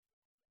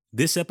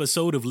This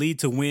episode of Lead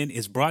to Win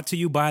is brought to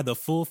you by the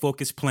Full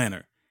Focus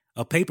Planner,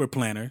 a paper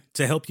planner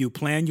to help you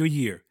plan your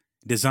year,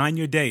 design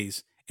your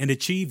days, and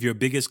achieve your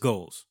biggest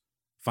goals.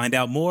 Find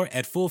out more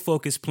at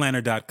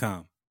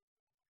fullfocusplanner.com.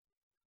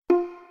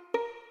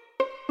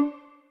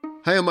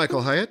 Hi, I'm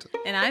Michael Hyatt.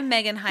 And I'm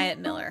Megan Hyatt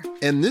Miller.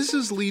 And this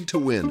is Lead to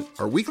Win,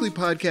 our weekly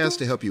podcast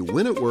to help you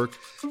win at work,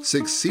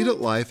 succeed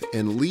at life,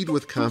 and lead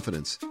with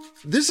confidence.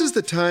 This is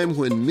the time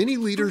when many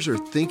leaders are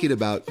thinking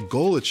about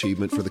goal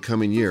achievement for the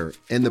coming year.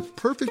 And the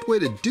perfect way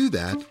to do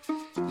that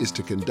is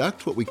to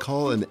conduct what we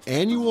call an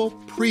annual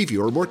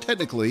preview, or more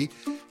technically,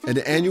 an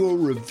annual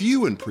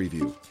review and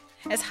preview.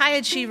 As high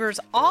achievers,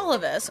 all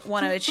of us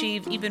want to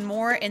achieve even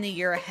more in the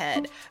year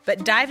ahead,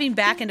 but diving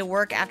back into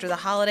work after the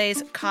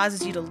holidays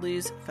causes you to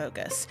lose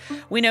focus.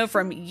 We know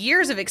from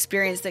years of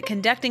experience that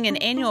conducting an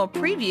annual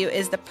preview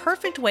is the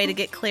perfect way to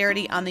get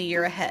clarity on the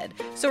year ahead.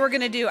 So we're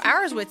going to do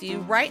ours with you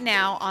right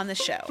now on the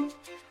show.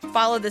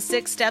 Follow the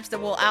 6 steps that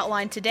we'll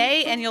outline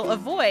today, and you'll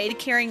avoid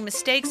carrying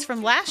mistakes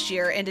from last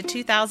year into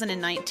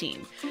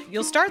 2019.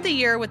 You'll start the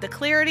year with the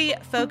clarity,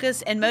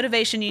 focus, and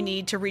motivation you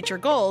need to reach your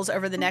goals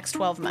over the next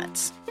 12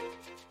 months.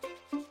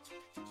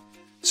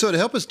 So to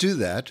help us do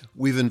that,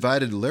 we've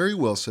invited Larry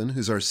Wilson,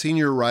 who's our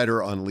senior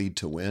writer on Lead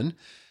to Win,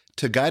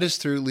 to lead us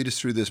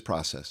through this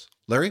process.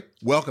 Larry,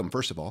 welcome,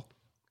 first of all.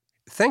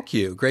 Thank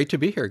you. Great to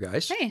be here,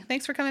 guys. Hey,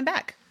 thanks for coming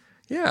back.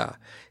 Yeah.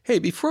 Hey,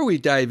 before we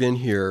dive in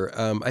here,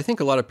 I think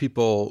a lot of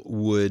people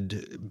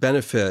would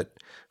benefit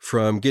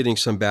from getting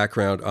some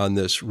background on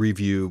this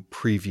review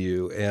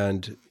preview.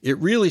 And it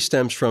really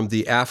stems from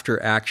the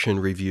after action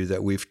review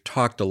that we've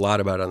talked a lot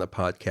about on the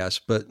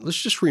podcast. But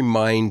let's just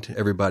remind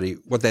everybody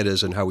what that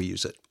is and how we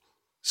use it.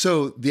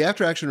 So the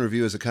after action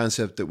review is a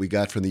concept that we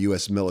got from the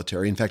U.S.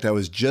 military. In fact, I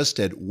was just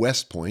at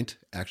West Point,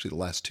 actually the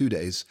last 2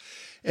 days,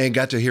 and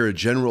got to hear a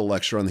general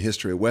lecture on the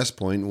history of West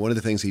Point. And one of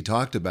the things he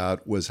talked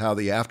about was how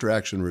the after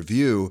action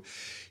review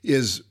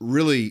is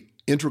really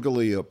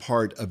integrally a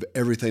part of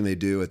everything they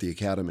do at the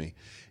academy.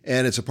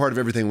 And it's a part of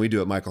everything we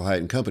do at Michael Hyatt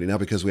and Company, not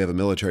because we have a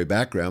military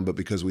background, but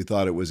because we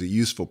thought it was a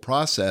useful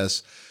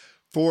process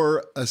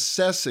for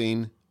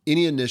assessing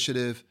any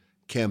initiative,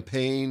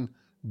 campaign,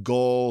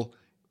 goal,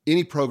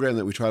 any program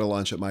that we try to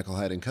launch at Michael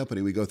Hyatt and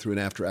Company. We go through an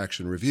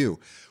after-action review,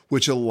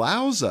 which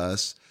allows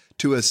us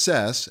to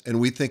assess, and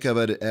we think of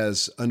it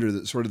as under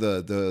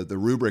the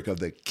rubric of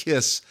the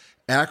KISS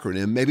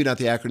acronym, maybe not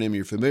the acronym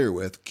you're familiar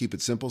with, keep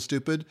it simple,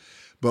 stupid,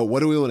 but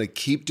what do we want to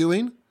keep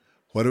doing?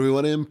 What do we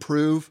want to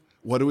improve?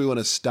 What do we want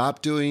to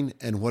stop doing?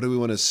 And what do we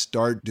want to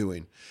start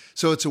doing?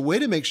 So it's a way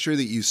to make sure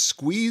that you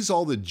squeeze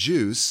all the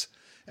juice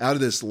out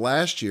of this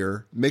last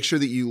year, make sure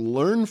that you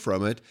learn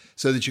from it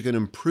so that you can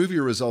improve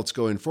your results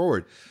going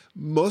forward.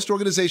 Most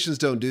organizations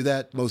don't do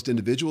that. Most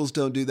individuals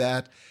don't do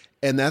that.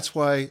 And that's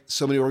why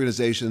so many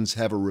organizations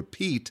have a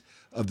repeat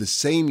of the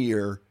same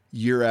year,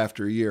 year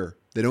after year.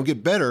 They don't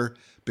get better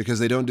because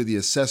they don't do the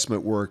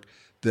assessment work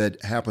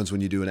that happens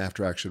when you do an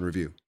after-action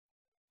review.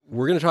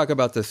 We're going to talk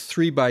about the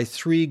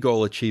 3x3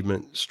 goal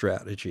achievement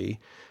strategy.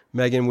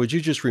 Megan, would you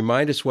just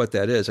remind us what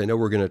that is? I know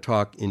we're going to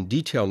talk in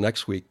detail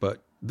next week,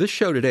 but this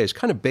show today is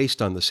kind of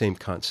based on the same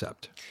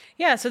concept.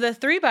 Yeah, so the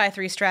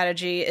 3x3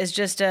 strategy is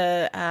just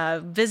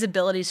a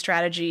visibility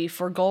strategy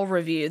for goal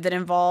review that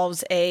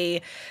involves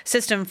a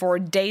system for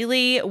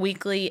daily,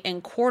 weekly,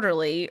 and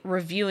quarterly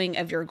reviewing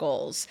of your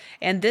goals.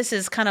 And this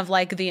is kind of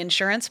like the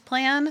insurance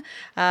plan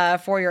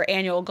for your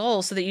annual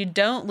goals so that you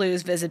don't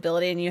lose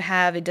visibility and you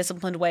have a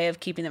disciplined way of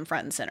keeping them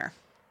front and center.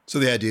 So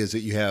the idea is that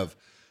you have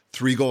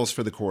 3 goals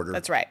for the quarter.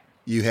 That's right.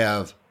 You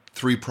have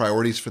 3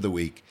 priorities for the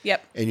week.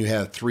 Yep. And you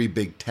have 3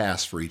 big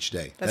tasks for each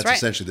day. That's right.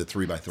 Essentially the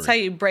 3x3. That's how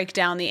you break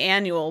down the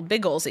annual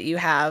big goals that you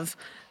have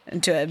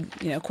into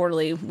a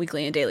quarterly,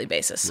 weekly, and daily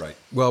basis. Right.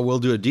 Well, we'll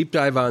do a deep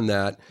dive on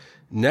that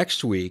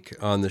next week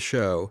on the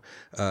show,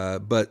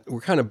 but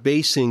we're kind of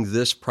basing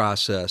this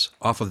process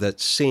off of that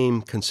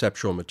same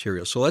conceptual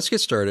material. So let's get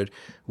started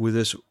with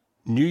this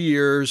New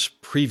Year's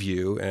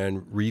preview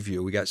and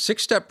review. We got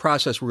 6-step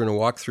process we're going to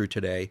walk through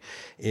today,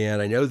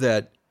 and I know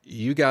that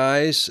you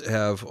guys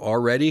have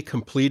already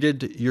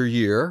completed your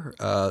year.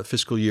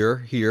 Fiscal year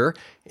here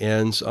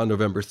ends on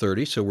November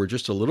 30, so we're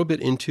just a little bit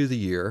into the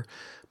year.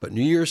 But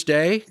New Year's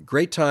Day,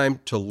 great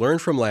time to learn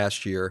from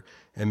last year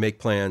and make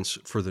plans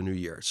for the new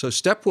year. So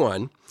step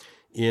 1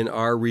 in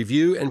our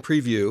review and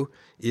preview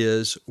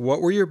is,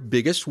 what were your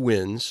biggest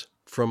wins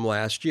from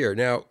last year?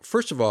 Now,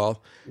 first of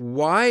all,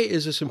 why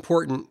is this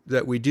important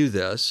that we do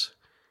this?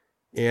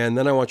 And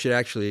then I want you to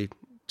actually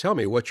tell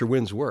me what your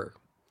wins were.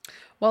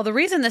 Well, the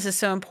reason this is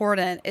so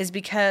important is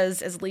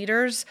because as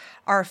leaders,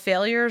 our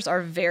failures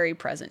are very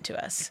present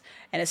to us.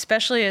 And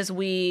especially as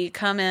we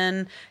come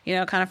in,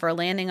 kind of for a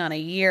landing on a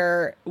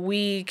year,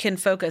 we can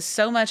focus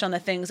so much on the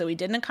things that we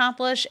didn't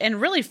accomplish and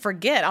really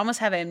forget, almost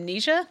have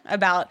amnesia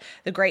about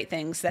the great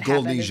things that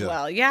happened as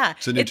well. Yeah,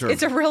 it's a new term.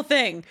 It's a real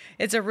thing.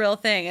 It's a real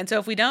thing. And so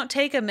if we don't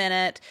take a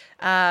minute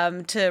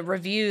to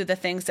review the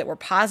things that were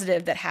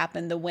positive that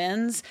happened, the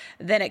wins,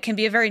 then it can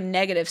be a very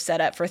negative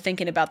setup for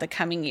thinking about the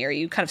coming year.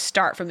 You kind of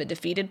start from a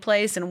defeated defeated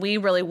place. And we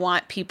really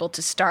want people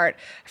to start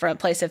from a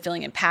place of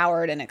feeling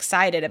empowered and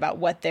excited about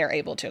what they're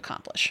able to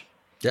accomplish.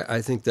 Yeah,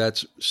 I think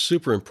that's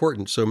super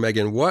important. So,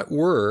 Megan, what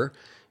were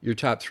your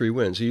top 3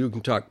 wins? You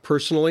can talk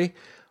personally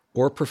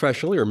or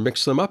professionally, or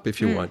mix them up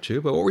if you want to.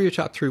 But what were your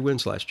top 3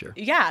 wins last year?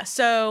 Yeah.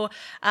 So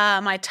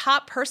my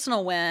top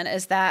personal win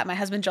is that my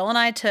husband Joel and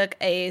I took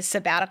a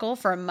sabbatical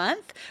for a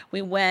month.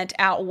 We went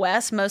out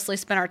west, mostly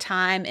spent our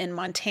time in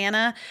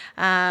Montana.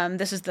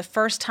 This is the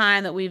first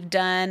time that we've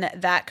done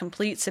that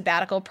complete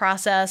sabbatical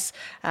process.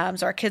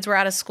 So our kids were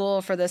out of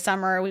school for the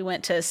summer. We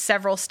went to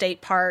several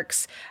state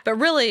parks, but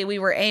really we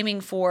were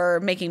aiming for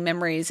making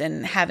memories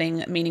and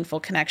having meaningful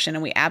connection,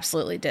 and we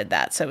absolutely did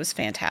that. So it was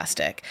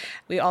fantastic.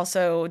 We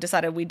also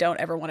decided we don't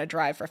ever want to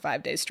drive for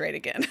 5 days straight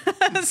again.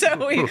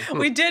 So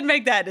we did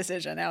make that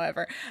decision,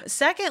 however.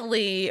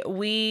 Secondly,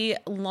 we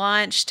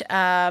launched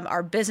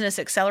our Business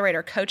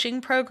Accelerator coaching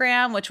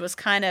program, which was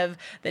kind of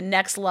the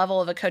next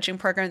level of a coaching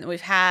program that we've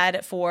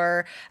had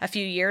for a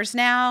few years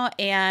now.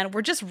 And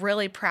we're just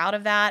really proud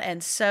of that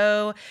and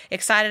so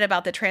excited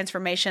about the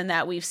transformation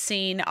that we've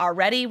seen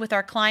already with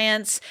our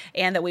clients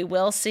and that we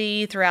will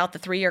see throughout the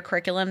 3-year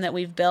curriculum that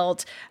we've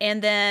built.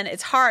 And then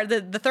it's hard.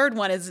 The third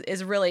one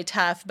is really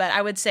tough, but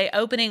I would say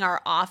opening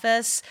our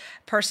office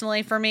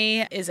personally for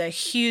me is a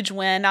huge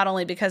win, not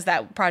only because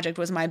that project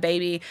was my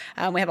baby.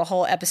 We have a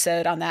whole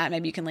episode on that.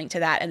 Maybe you can link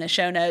to that in the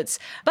show notes,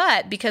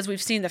 but because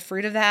we've seen the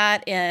fruit of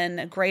that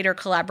in greater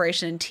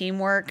collaboration and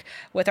teamwork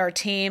with our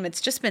team.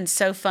 It's just been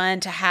so fun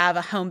to have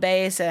a home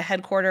base, a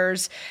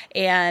headquarters,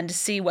 and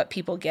see what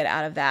people get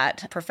out of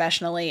that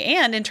professionally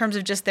and in terms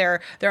of just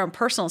their own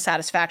personal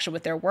satisfaction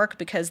with their work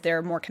because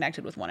they're more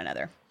connected with one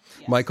another.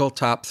 Yes. Michael,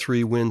 top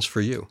 3 wins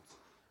for you.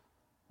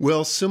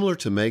 Well, similar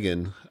to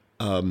Megan,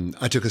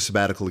 I took a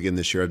sabbatical again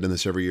this year. I've done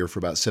this every year for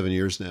about 7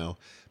 years now.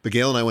 But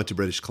Gail and I went to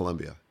British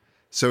Columbia.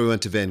 So we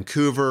went to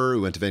Vancouver,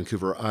 we went to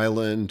Vancouver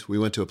Island, we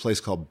went to a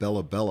place called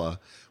Bella Bella,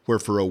 where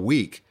for a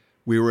week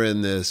we were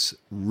in this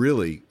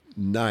really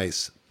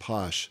nice,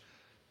 posh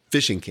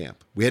fishing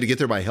camp. We had to get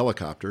there by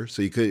helicopter,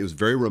 so it was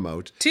very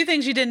remote. 2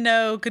 things you didn't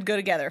know could go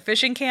together: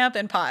 fishing camp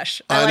and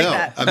posh. I like know.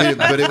 that. I mean,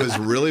 but it was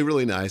really,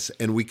 really nice,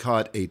 and we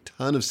caught a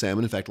ton of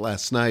salmon. In fact,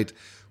 last night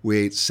we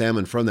ate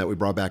salmon from that. We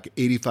brought back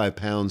 85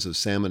 pounds of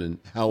salmon and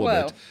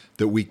halibut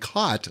that we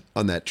caught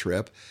on that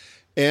trip,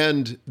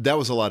 and that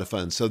was a lot of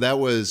fun. So that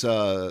was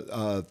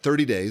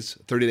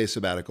 30-day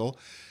sabbatical.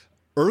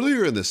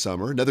 Earlier in the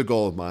summer, another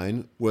goal of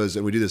mine was,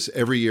 and we do this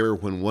every year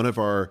when one of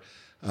our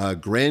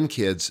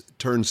grandkids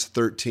turns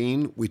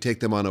 13, we take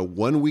them on a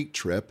 1-week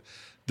trip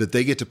that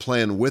they get to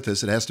plan with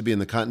us. It has to be in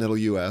the continental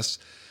U.S.,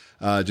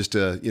 just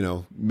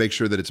to, make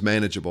sure that it's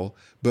manageable.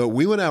 But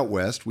we went out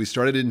west. We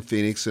started in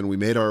Phoenix, and we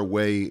made our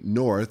way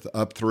north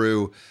up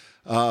through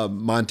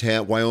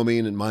Montana,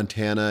 Wyoming and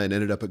Montana, and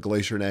ended up at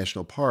Glacier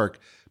National Park.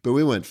 But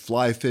we went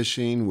fly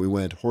fishing. We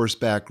went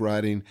horseback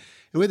riding.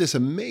 And we had this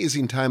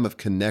amazing time of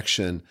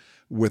connection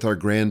with our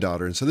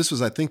granddaughter. And so this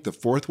was, I think, the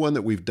 4th one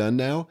that we've done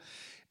now.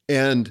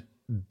 And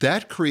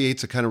that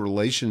creates a kind of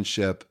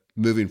relationship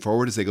moving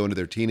forward as they go into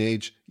their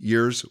teenage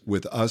years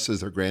with us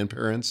as their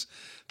grandparents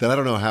that I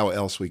don't know how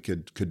else we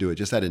could do it.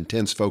 Just that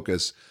intense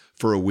focus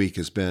for a week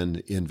has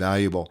been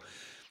invaluable.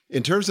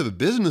 In terms of a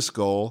business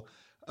goal,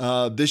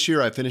 this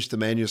year I finished the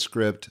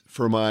manuscript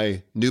for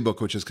my new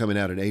book, which is coming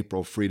out in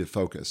April, Free to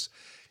Focus.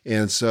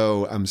 And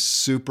so I'm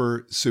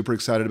super, super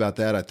excited about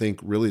that. I think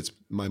really it's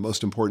my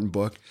most important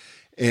book.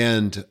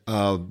 And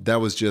that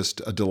was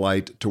just a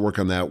delight to work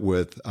on that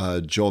with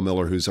Joel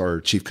Miller, who's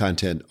our Chief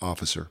Content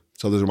Officer.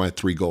 So those are my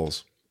 3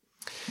 goals.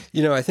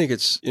 I think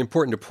it's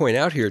important to point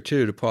out here,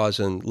 too, to pause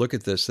and look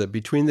at this, that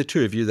between the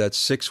 2 of you, that's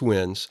 6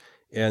 wins,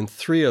 and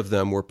 3 of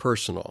them were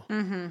personal.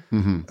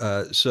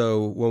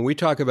 So when we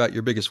talk about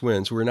your biggest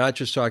wins, we're not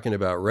just talking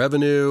about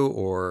revenue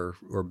or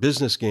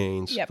business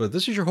gains, but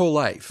this is your whole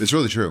life. It's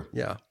really true.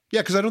 Yeah.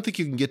 Yeah, because I don't think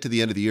you can get to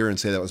the end of the year and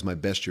say that was my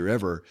best year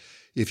ever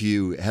if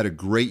you had a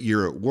great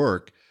year at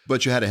work,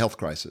 but you had a health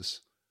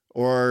crisis,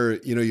 or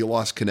you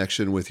lost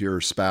connection with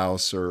your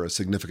spouse or a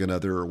significant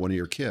other or one of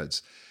your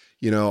kids.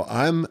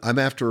 I'm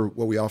after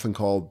what we often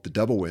call the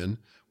double win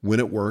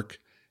at work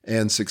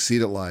and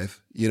succeed at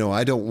life.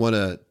 I don't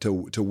want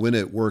to win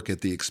at work at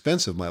the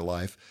expense of my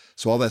life.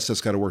 So all that stuff's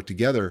got to work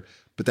together,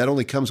 but that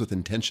only comes with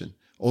intention,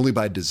 only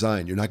by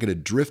design. You're not going to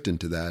drift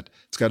into that.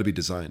 It's got to be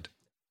designed.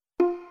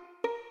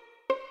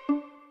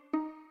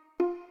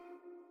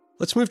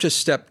 Let's move to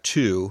step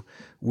 2,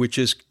 which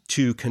is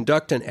to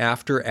conduct an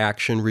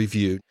after-action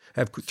review.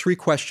 I have 3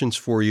 questions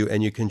for you,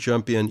 and you can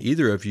jump in,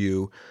 either of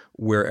you,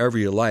 wherever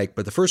you like.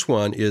 But the first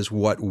one is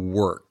what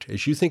worked.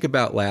 As you think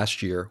about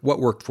last year, what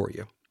worked for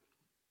you?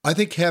 I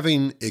think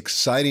having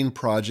exciting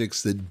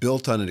projects that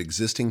built on an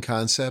existing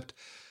concept,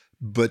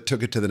 but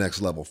took it to the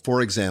next level.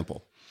 For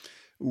example,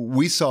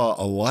 we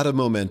saw a lot of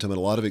momentum and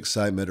a lot of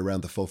excitement around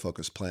the Full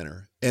Focus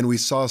Planner. And we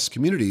saw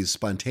communities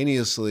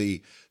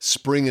spontaneously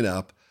springing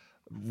up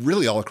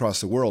really all across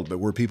the world, but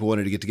where people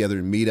wanted to get together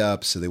in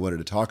meetups and they wanted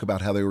to talk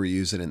about how they were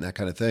using it and that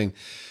kind of thing.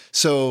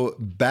 So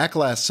back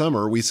last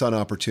summer, we saw an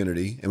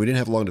opportunity, and we didn't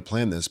have long to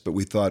plan this, but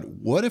we thought,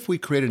 what if we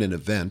created an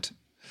event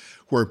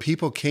where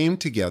people came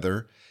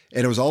together,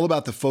 and it was all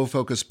about the full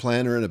focus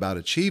planner and about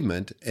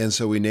achievement. And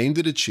so we named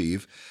it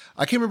Achieve.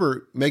 I can't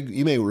remember, Meg,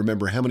 you may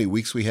remember how many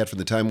weeks we had from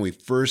the time we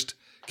first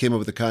came up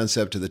with the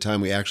concept to the time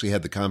we actually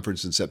had the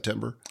conference in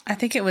September. I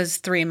think it was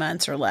 3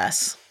 months or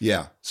less.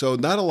 Yeah. So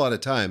not a lot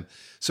of time.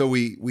 So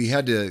we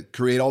had to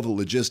create all the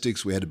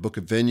logistics. We had to book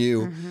a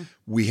venue.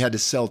 We had to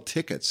sell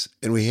tickets,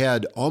 and we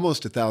had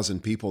almost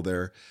 1,000 people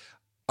there.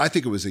 I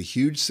think it was a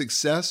huge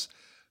success,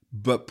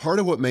 but part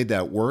of what made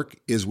that work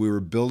is we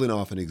were building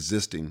off an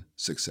existing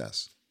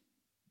success.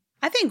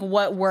 I think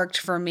what worked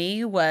for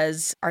me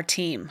was our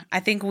team. I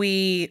think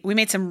we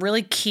made some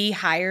really key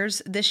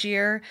hires this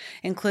year,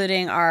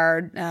 including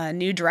our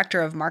new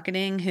director of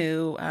marketing,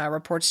 who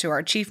reports to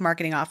our chief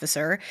marketing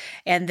officer,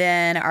 and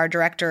then our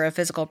director of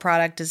physical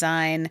product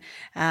design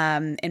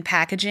and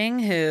packaging,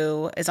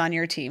 who is on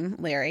your team,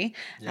 Larry.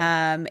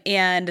 Yeah.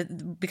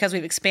 And because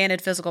we've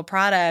expanded physical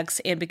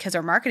products and because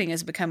our marketing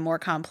has become more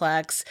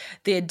complex,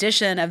 the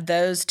addition of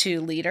those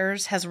two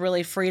leaders has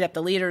really freed up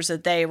the leaders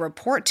that they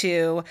report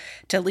to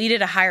lead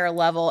at a higher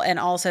level, and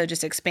also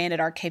just expanded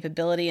our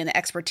capability and the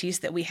expertise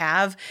that we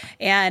have.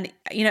 And,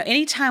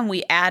 anytime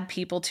we add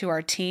people to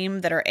our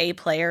team that are A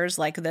players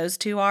like those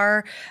two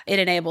are, it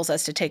enables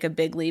us to take a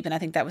big leap. And I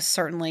think that was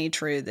certainly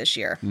true this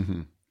year.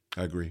 Mm-hmm.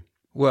 I agree.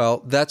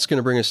 Well, that's going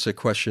to bring us to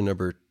question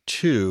number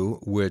 2,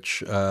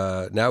 which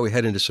now we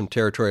head into some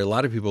territory a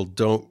lot of people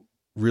don't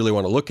really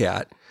want to look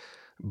at,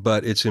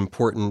 but it's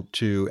important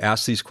to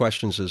ask these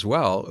questions as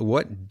well.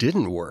 What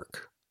didn't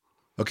work?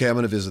 Okay, I'm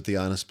going to visit the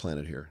honest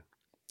planet here.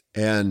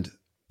 And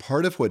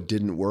part of what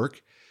didn't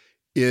work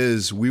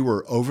is we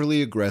were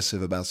overly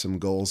aggressive about some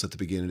goals at the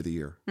beginning of the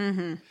year.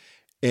 Mm-hmm.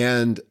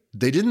 And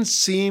they didn't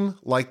seem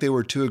like they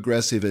were too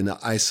aggressive in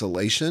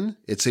isolation.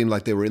 It seemed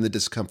like they were in the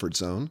discomfort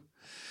zone.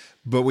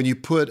 But when you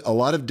put a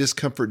lot of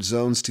discomfort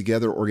zones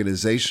together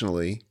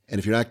organizationally, and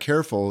if you're not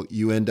careful,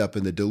 you end up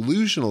in the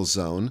delusional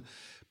zone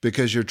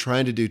because you're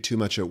trying to do too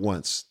much at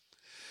once.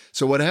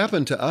 So what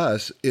happened to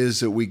us is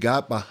that we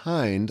got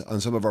behind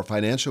on some of our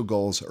financial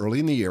goals early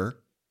in the year,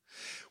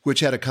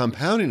 which had a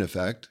compounding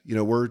effect.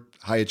 We're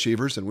high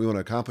achievers and we want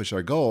to accomplish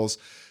our goals.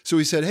 So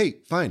we said, hey,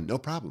 fine, no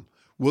problem.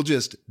 We'll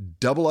just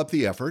double up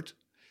the effort,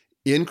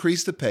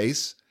 increase the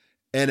pace,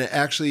 and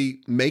actually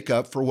make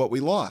up for what we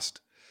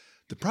lost.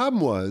 The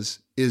problem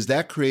is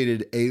that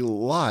created a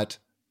lot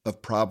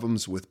of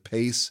problems with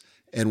pace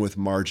and with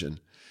margin.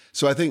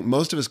 So I think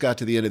most of us got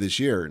to the end of this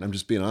year, and I'm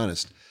just being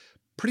honest,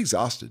 pretty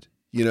exhausted,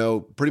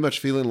 pretty much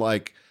feeling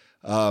like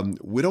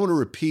we don't want to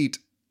repeat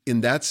in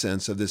that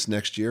sense of this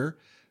next year.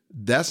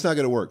 That's not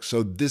going to work.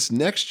 So this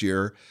next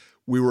year,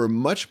 we were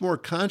much more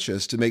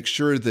conscious to make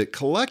sure that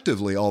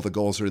collectively all the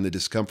goals are in the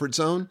discomfort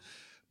zone,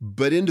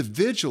 but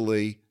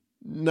individually,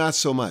 not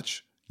so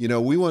much.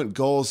 We want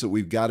goals that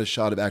we've got a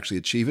shot of actually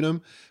achieving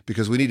them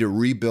because we need to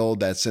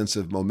rebuild that sense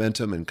of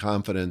momentum and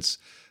confidence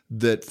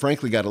that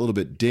frankly got a little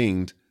bit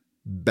dinged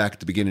back at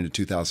the beginning of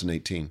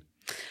 2018.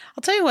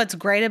 I'll tell you what's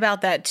great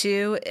about that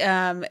too.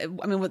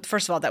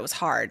 First of all, that was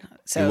hard.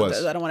 So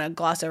I don't want to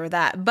gloss over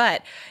that.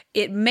 But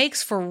it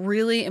makes for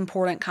really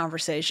important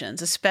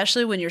conversations,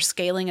 especially when you're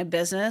scaling a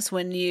business.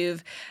 When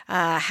you've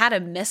had a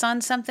miss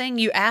on something,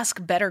 you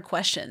ask better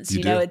questions.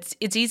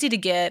 It's easy to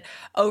get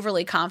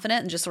overly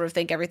confident and just sort of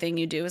think everything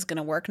you do is going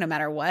to work no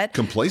matter what.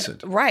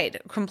 Complacent. Right.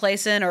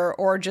 Complacent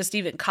or just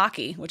even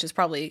cocky, which is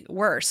probably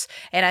worse.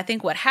 And I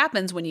think what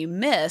happens when you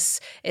miss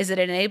is it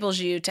enables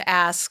you to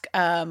ask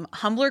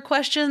humbler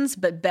questions,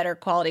 but better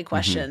quality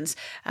questions.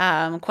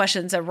 Mm-hmm.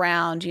 Questions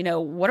around,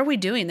 what are we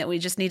doing that we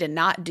just need to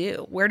not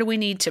do? Where do we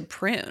need to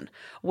prune?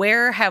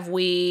 Where have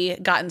we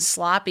gotten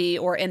sloppy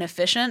or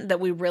inefficient that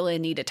we really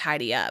need to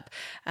tidy up?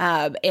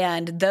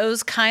 And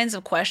those kinds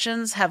of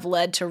questions have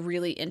led to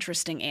really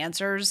interesting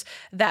answers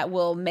that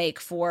will make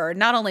for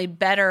not only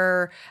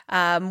better,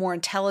 more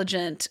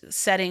intelligent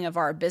setting of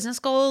our business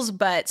goals,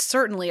 but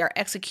certainly our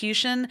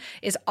execution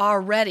is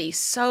already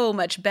so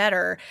much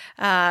better,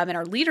 and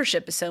our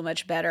leadership is so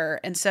much better.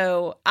 And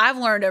so I've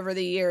learned over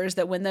the years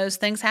that when those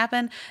things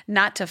happen,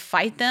 not to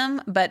fight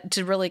them, but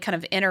to really kind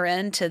of enter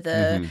into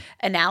the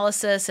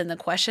analysis and the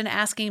question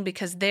asking,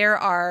 because there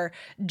are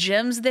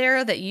gems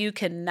there that you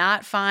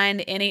cannot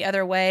find any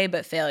other way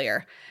but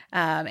failure.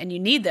 And you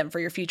need them for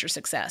your future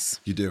success.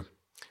 You do.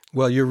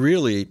 Well, you're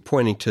really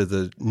pointing to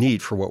the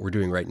need for what we're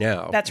doing right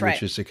now. That's right.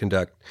 Which is to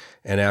conduct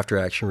an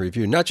after-action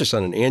review, not just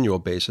on an annual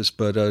basis,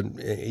 but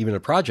even a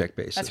project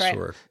basis. That's right.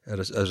 Or at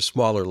a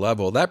smaller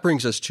level. That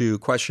brings us to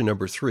question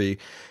number 3,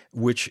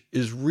 which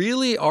is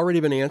really already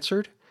been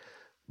answered,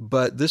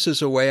 but this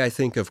is a way, I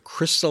think, of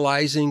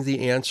crystallizing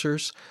the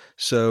answers.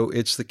 So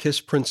it's the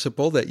KISS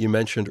principle that you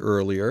mentioned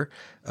earlier.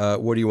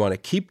 What do you want to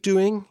keep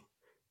doing,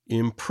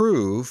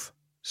 improve,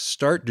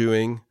 start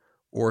doing,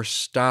 or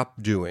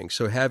stop doing?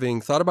 So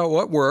having thought about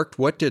what worked,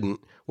 what didn't,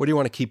 what do you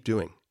want to keep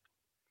doing?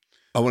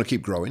 I want to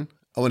keep growing.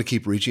 I want to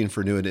keep reaching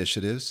for new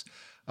initiatives.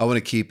 I want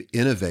to keep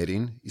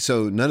innovating.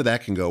 So none of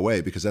that can go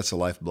away because that's the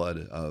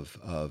lifeblood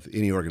of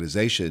any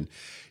organization.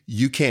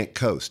 You can't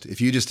coast.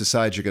 If you just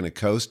decide you're going to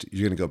coast,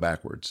 you're going to go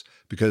backwards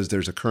because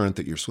there's a current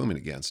that you're swimming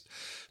against.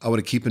 I want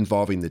to keep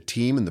involving the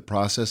team in the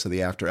process of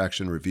the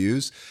after-action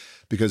reviews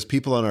because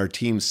people on our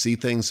team see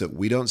things that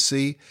we don't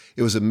see.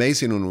 It was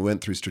amazing when we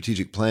went through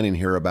strategic planning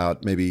here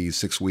about maybe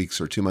 6 weeks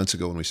or 2 months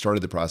ago when we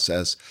started the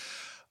process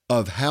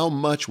of how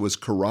much was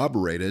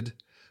corroborated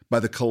by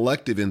the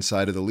collective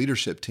inside of the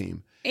leadership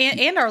team.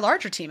 And our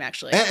larger team,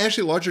 actually.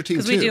 Actually, larger team,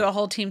 too. Because we do a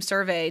whole team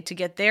survey to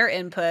get their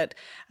input,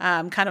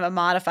 kind of a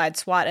modified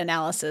SWOT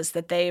analysis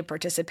that they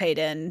participate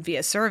in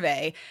via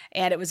survey.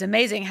 And it was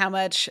amazing how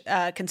much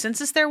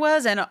consensus there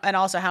was and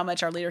also how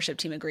much our leadership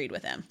team agreed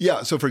with them.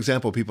 Yeah. So, for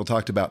example, people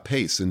talked about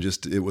pace and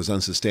just it was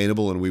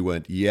unsustainable. And we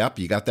went, yep,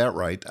 you got that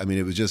right. I mean,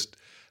 it was just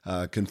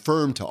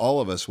confirmed to all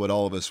of us what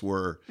all of us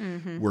were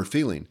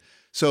feeling.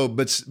 So,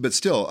 but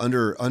still,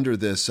 under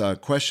this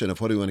question of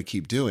what do we want to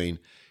keep doing,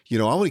 I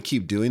want to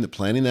keep doing the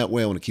planning that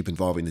way. I want to keep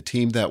involving the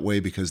team that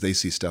way because they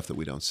see stuff that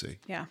we don't see.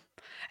 Yeah.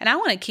 And I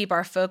want to keep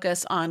our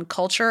focus on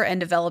culture and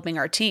developing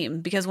our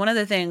team because one of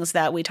the things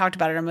that we talked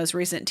about at our most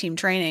recent team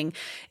training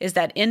is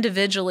that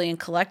individually and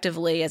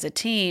collectively as a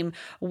team,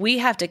 we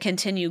have to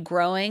continue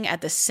growing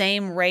at the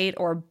same rate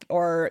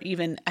or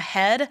even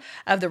ahead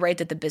of the rate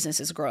that the business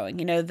is growing.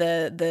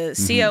 The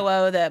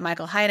COO that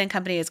Michael Hyatt and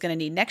company is going to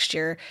need next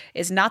year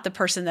is not the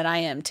person that I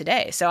am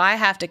today. So I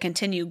have to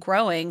continue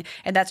growing,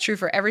 and that's true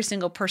for every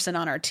single person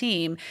on our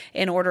team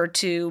in order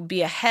to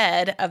be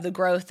ahead of the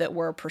growth that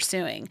we're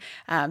pursuing.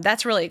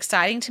 That's really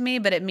exciting to me,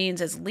 but it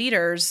means as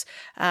leaders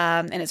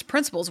and as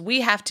principals,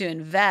 we have to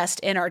invest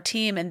in our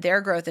team and their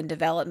growth and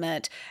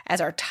development as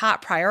our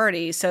top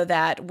priority so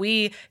that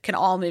we can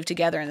all move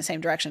together in the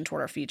same direction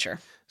toward our future.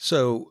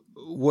 So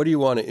what do you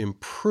want to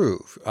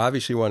improve?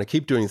 Obviously, you want to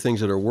keep doing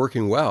things that are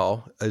working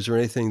well. Is there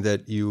anything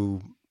that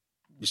you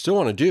still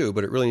want to do,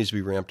 but it really needs to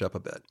be ramped up a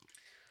bit?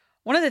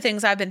 One of the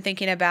things I've been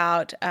thinking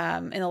about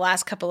in the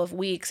last couple of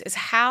weeks is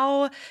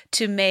how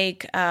to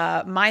make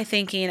my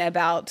thinking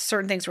about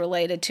certain things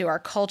related to our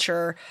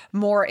culture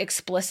more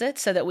explicit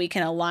so that we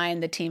can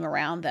align the team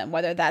around them,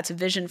 whether that's a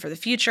vision for the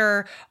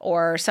future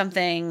or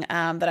something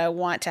that I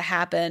want to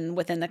happen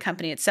within the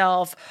company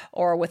itself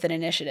or with an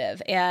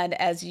initiative. And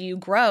as you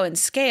grow and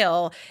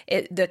scale,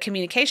 the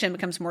communication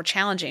becomes more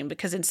challenging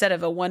because instead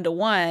of a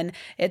one-to-one,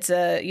 it's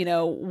a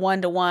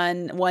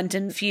one-to-one,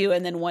 one-to-few,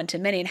 and then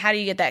one-to-many. And how do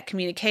you get that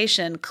communication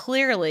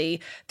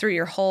clearly through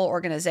your whole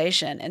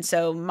organization? And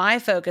so my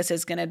focus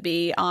is going to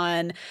be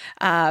on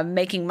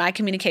making my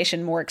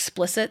communication more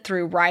explicit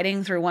through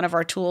writing through one of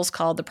our tools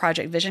called the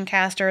Project Vision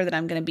Caster that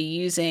I'm going to be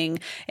using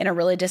in a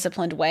really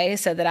disciplined way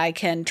so that I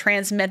can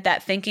transmit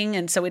that thinking.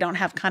 And so we don't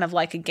have kind of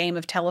like a game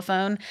of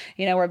telephone,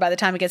 where by the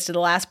time it gets to the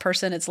last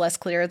person, it's less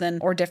clear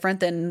or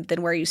different than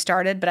where you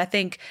started. But I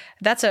think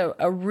that's a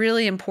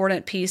really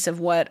important piece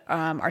of what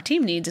our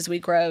team needs as we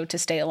grow to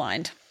stay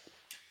aligned.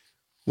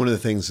 One of the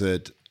things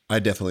that I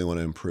definitely want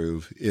to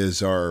improve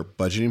is our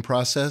budgeting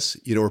process.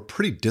 We're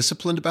pretty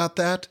disciplined about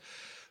that,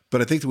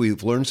 but I think that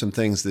we've learned some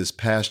things this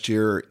past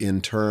year in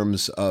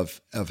terms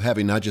of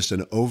having not just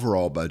an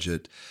overall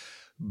budget,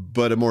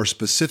 but a more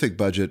specific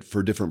budget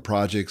for different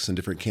projects and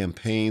different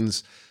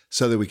campaigns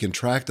so that we can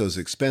track those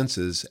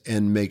expenses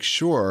and make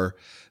sure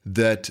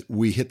that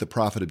we hit the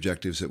profit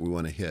objectives that we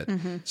want to hit.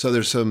 So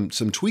there's some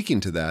tweaking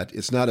to that.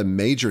 It's not a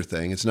major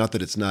thing. It's not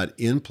that it's not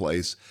in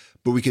place,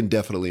 but we can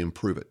definitely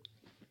improve it.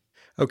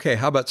 Okay,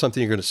 how about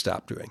something you're going to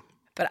stop doing?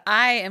 But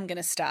I am going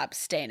to stop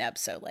staying up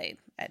so late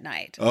at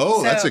night.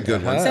 Oh, that's a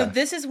good one. So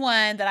this is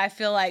one that I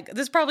feel like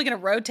this is probably going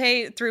to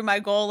rotate through my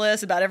goal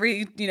list about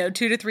every 2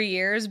 to 3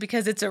 years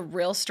because it's a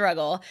real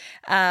struggle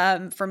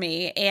for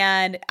me.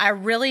 And I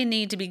really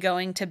need to be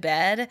going to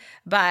bed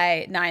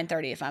by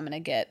 9:30 if I'm going to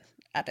get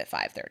up at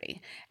 5:30.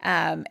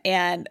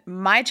 And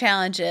my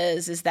challenge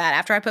is that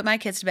after I put my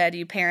kids to bed,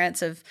 you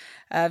parents of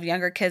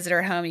younger kids that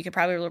are home, you could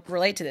probably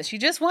relate to this. You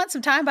just want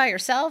some time by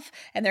yourself,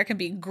 and there can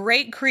be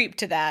great creep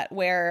to that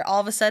where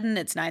all of a sudden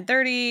it's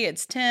 9:30,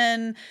 it's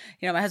 10,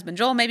 my husband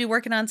Joel may be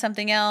working on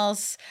something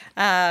else.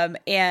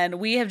 And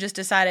we have just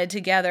decided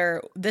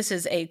together, this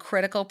is a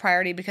critical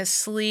priority because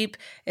sleep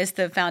is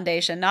the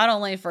foundation, not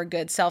only for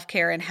good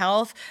self-care and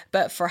health,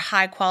 but for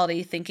high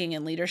quality thinking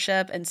and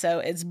leadership. And so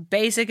as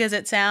basic as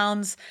it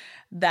sounds,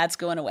 that's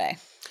going away.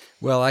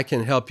 Well, I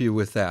can help you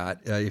with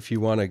that. If you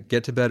want to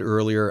get to bed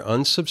earlier,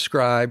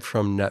 unsubscribe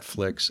from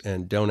Netflix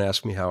and don't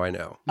ask me how I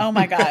know. Oh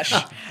my gosh.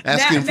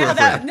 Asking for a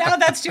friend. Now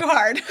that's too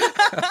hard.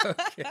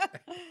 Okay.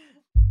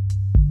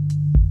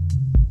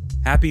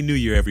 Happy New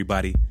Year,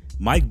 everybody.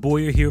 Mike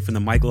Boyer here from the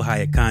Michael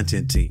Hyatt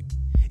content team.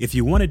 If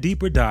you want a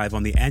deeper dive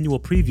on the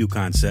annual preview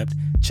concept,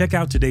 check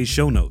out today's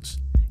show notes.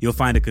 You'll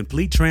find a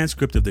complete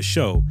transcript of the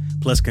show,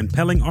 plus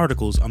compelling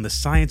articles on the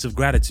science of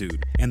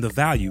gratitude and the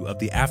value of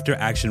the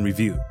after-action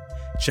review.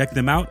 Check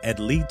them out at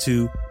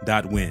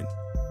lead2.win.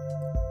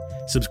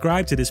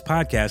 Subscribe to this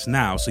podcast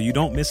now so you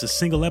don't miss a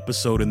single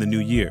episode in the new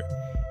year.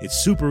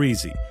 It's super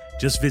easy.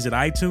 Just visit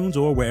iTunes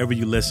or wherever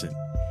you listen.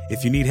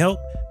 If you need help,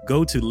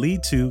 go to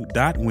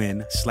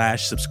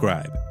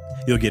lead2.win/subscribe.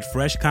 You'll get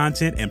fresh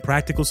content and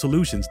practical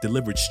solutions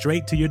delivered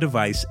straight to your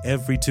device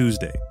every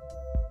Tuesday.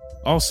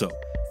 Also,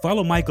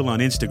 follow Michael on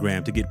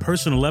Instagram to get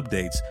personal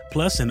updates,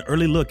 plus an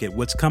early look at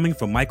what's coming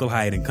from Michael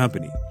Hyatt &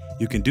 Company.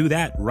 You can do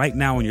that right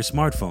now on your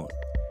smartphone.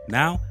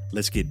 Now,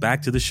 let's get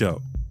back to the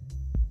show.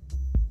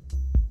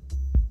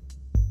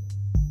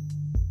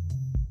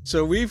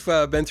 So we've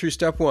been through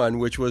step one,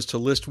 which was to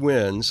list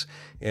wins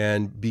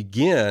and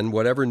begin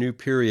whatever new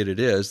period it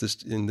is,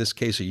 in this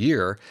case a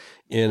year,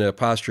 in a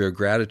posture of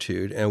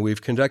gratitude. And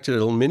we've conducted a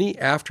little mini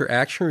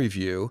after-action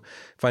review,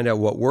 find out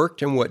what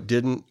worked and what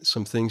didn't,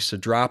 some things to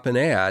drop and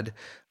add.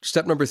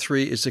 Step number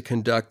 3 is to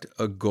conduct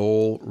a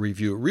goal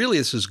review. Really,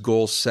 this is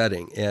goal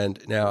setting.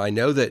 And now I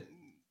know that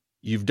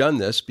you've done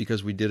this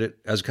because we did it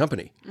as a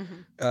company.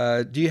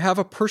 Mm-hmm. Do you have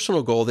a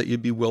personal goal that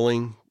you'd be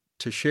willing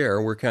to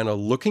share? We're kind of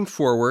looking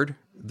forward.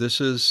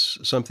 This is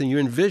something you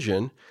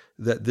envision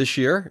that this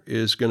year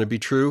is going to be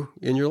true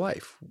in your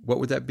life. What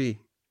would that be?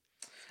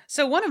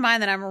 So one of mine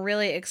that I'm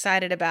really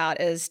excited about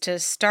is to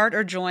start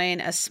or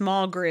join a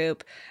small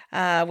group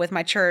with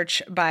my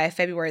church by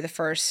February the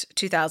 1st,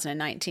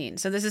 2019.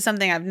 So this is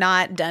something I've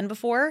not done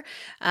before,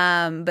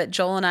 but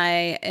Joel and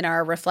I, in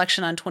our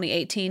reflection on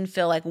 2018,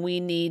 feel like we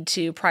need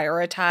to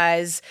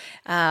prioritize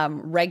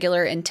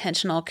regular,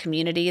 intentional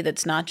community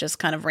that's not just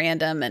kind of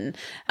random and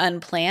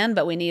unplanned,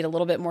 but we need a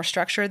little bit more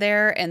structure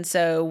there. And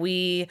so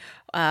we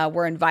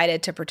were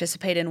invited to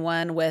participate in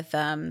one with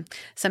some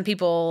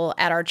people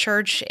at our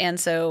church. And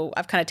so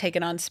I've kind of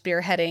taken on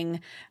spearheading,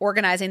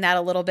 organizing that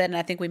a little bit, and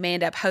I think we may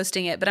end up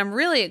hosting it. But I'm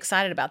really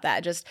excited about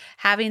that, just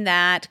having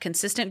that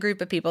consistent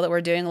group of people that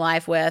we're doing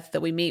life with,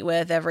 that we meet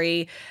with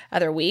every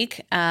other week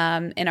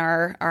in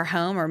our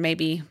home, or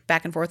maybe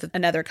back and forth with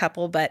another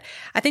couple. But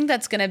I think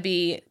that's going to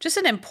be just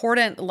an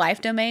important life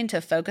domain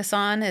to focus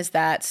on, is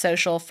that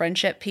social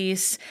friendship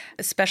piece,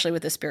 especially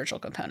with the spiritual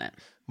component.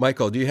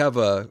 Michael, do you have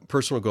a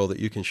personal goal that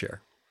you can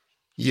share?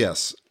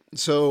 Yes.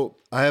 So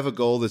I have a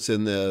goal that's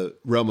in the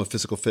realm of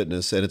physical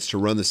fitness, and it's to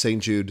run the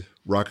St. Jude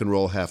Rock and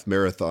Roll Half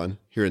Marathon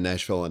here in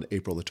Nashville on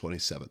April the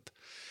 27th.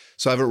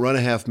 So I haven't run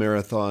a half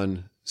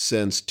marathon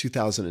since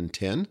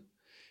 2010,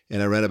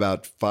 and I ran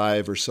about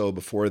 5 or so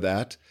before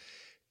that.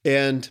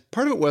 And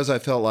part of it was I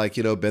felt like,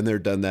 been there,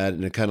 done that,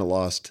 and it kind of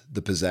lost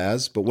the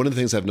pizzazz. But one of the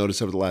things I've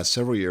noticed over the last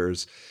several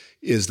years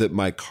is that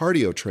my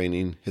cardio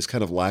training has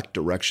kind of lacked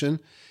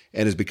direction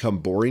and has become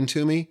boring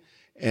to me.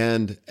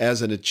 And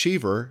as an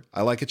achiever,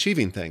 I like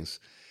achieving things.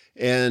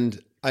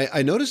 And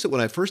I noticed that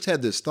when I first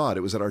had this thought,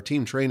 it was at our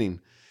team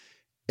training,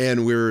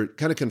 and we were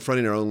kind of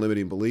confronting our own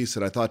limiting beliefs.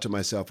 And I thought to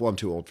myself, well, I'm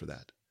too old for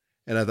that.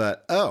 And I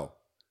thought, oh,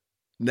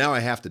 now I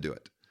have to do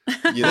it.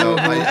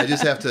 I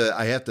just have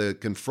to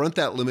confront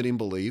that limiting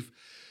belief.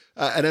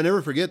 And I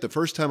never forget the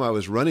first time I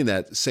was running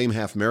that same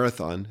half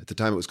marathon. At the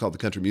time, it was called the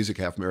Country Music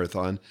Half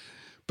Marathon.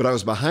 But I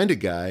was behind a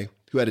guy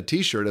who had a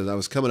T-shirt, and I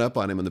was coming up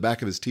on him, and the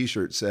back of his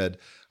T-shirt said,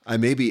 I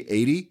may be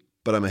 80,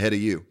 but I'm ahead of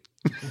you.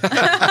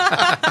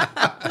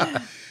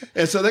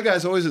 And so that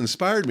guy's always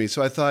inspired me.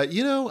 So I thought,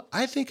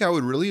 I think I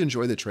would really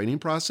enjoy the training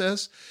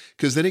process,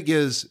 because then it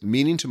gives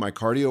meaning to my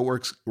cardio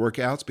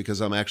workouts,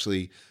 because I'm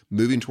actually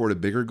moving toward a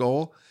bigger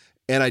goal.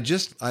 And I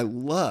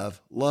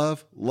love,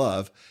 love,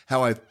 love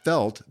how I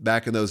felt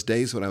back in those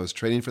days when I was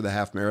training for the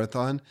half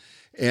marathon,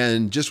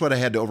 and just what I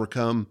had to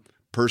overcome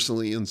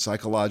personally and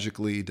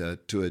psychologically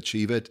to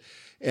achieve it.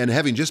 And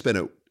having just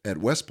been at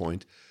West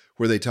Point,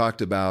 where they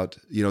talked about,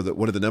 that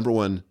one of the number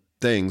one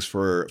things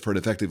for an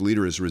effective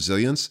leader is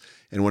resilience.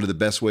 And one of the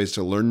best ways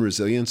to learn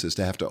resilience is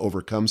to have to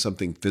overcome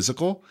something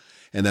physical.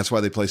 And that's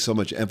why they place so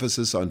much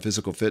emphasis on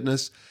physical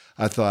fitness.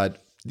 I thought,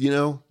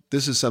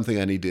 this is something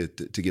I need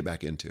to get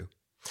back into.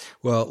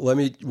 Well, let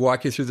me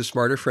walk you through the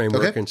SMARTER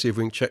framework and see if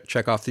we can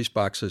check off these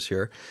boxes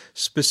here.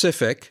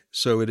 Specific,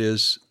 so it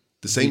is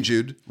the St.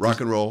 Jude Rock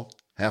and Roll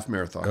Half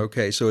Marathon.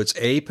 Okay, so it's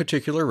a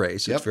particular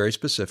race. It's very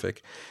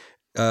specific.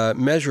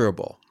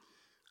 Measurable.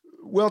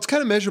 Well, it's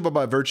kind of measurable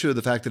by virtue of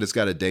the fact that it's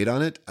got a date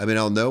on it. I mean,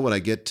 I'll know when I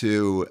get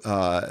to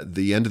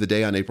the end of the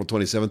day on April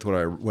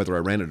 27th whether I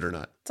ran it or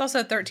not. It's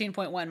also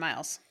 13.1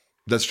 miles.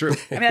 That's true.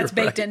 I mean, that's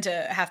baked into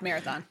half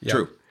marathon. Yep.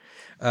 True.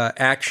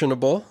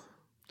 Actionable.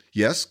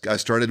 Yes, I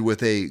started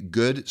with a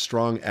good,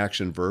 strong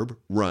action verb,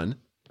 run.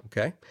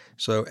 Okay.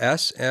 So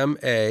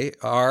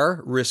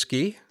SMAR,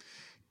 risky.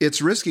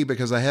 It's risky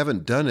because I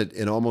haven't done it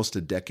in almost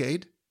a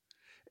decade.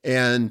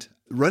 And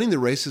running the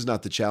race is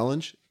not the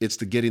challenge. It's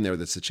the getting there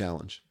that's the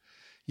challenge.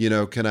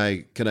 Can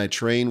I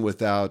train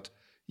without,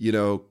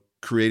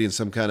 creating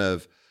some kind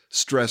of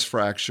stress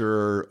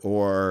fracture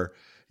or,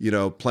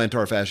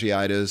 plantar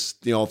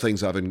fasciitis, all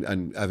things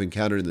I've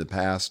encountered in the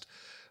past.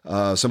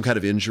 Some kind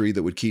of injury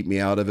that would keep me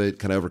out of it.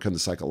 Can I overcome the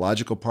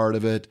psychological part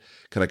of it?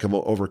 Can I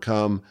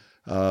overcome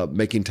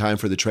making time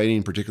for the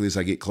training, particularly as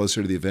I get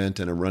closer to the event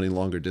and I'm running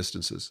longer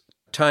distances?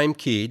 Time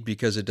keyed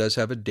because it does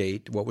have a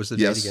date. What was the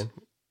date again?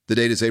 The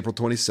date is April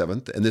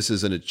 27th, and this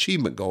is an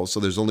achievement goal, so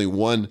there's only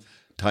one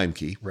time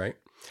key. Right.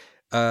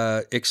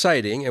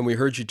 exciting, and we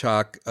heard you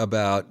talk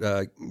about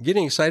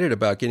getting excited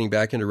about getting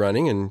back into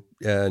running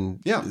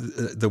and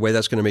the way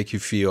that's going to make you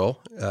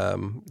feel,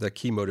 the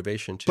key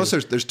motivation too. Plus,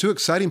 there's two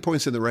exciting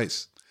points in the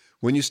race: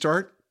 when you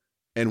start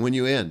and when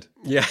you end.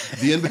 Yeah,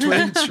 the in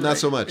between, not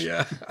so much.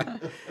 Yeah.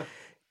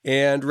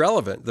 And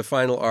relevant, the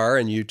final R,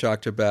 and you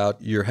talked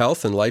about your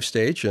health and life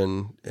stage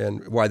and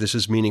why this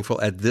is meaningful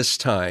at this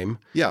time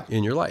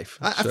in your life.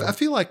 I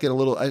feel like I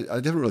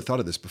never really thought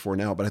of this before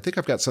now, but I think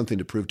I've got something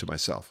to prove to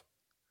myself.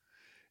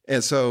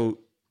 And so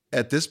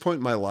at this point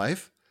in my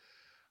life,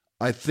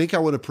 I think I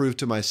want to prove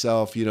to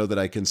myself, that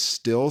I can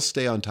still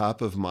stay on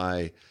top of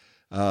my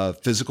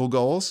physical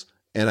goals,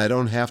 and I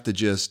don't have to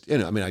just,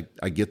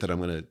 I get that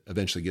I'm going to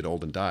eventually get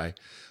old and die,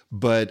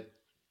 but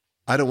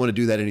I don't want to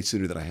do that any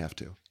sooner than I have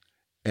to.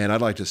 And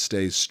I'd like to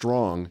stay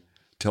strong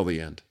till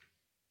the end.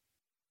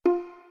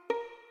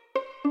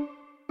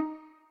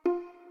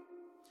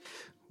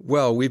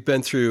 Well, we've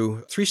been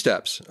through 3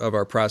 steps of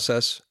our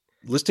process: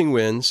 listing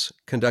wins,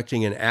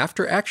 conducting an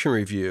after-action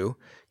review,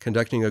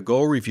 conducting a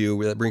goal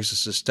review. That brings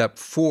us to step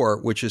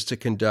 4, which is to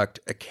conduct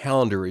a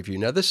calendar review.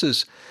 Now, this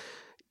is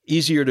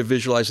easier to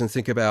visualize and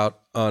think about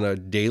on a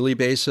daily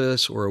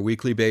basis or a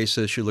weekly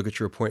basis. You look at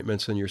your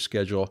appointments and your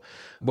schedule.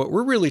 But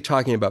we're really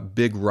talking about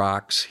big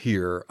rocks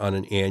here on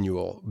an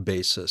annual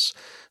basis.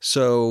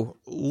 So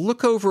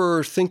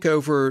think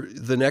over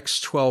the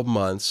next 12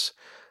 months.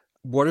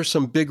 What are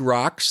some big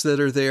rocks that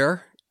are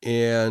there?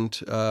 And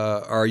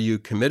are you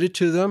committed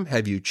to them?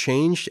 Have you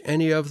changed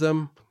any of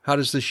them? How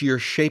does this year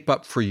shape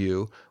up for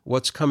you?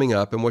 What's coming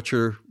up and what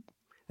you're...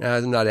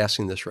 I'm not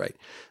asking this right.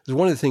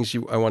 One of the things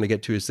I want to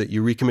get to is that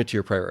you recommit to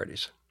your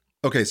priorities.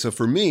 Okay, so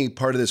for me,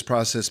 part of this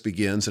process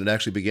begins, and it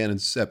actually began in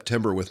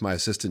September with my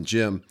assistant,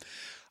 Jim.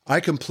 I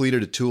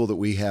completed a tool that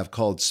we have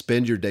called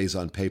Spend Your Days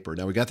on Paper.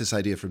 Now, we got this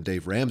idea from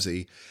Dave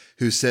Ramsey,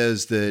 who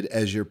says that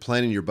as you're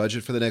planning your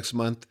budget for the next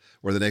month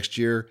or the next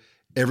year,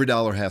 every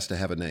dollar has to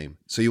have a name.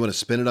 So you want to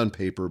spend it on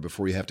paper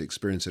before you have to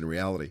experience it in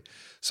reality.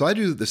 So I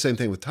do the same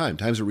thing with time.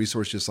 Time's a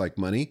resource just like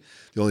money.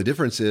 The only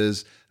difference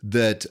is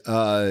that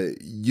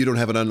you don't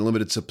have an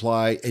unlimited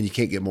supply and you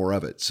can't get more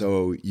of it.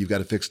 So you've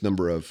got a fixed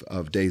number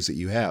of days that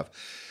you have.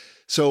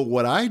 So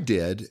what I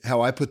did,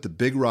 how I put the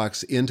big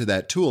rocks into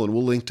that tool, and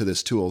we'll link to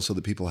this tool so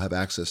that people have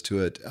access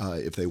to it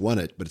if they want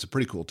it, but it's a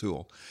pretty cool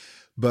tool.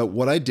 But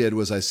what I did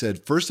was I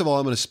said, first of all,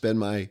 I'm going to spend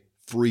my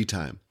free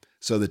time.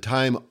 So the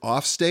time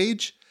off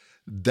stage,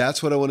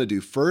 that's what I want to do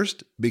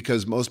first,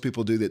 because most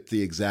people do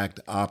the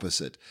exact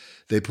opposite.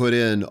 They put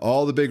in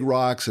all the big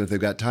rocks, and if they've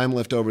got time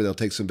left over, they'll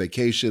take some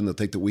vacation, they'll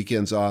take the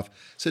weekends off. I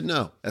said,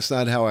 no, that's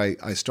not how I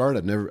start.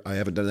 I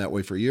haven't done it that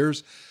way for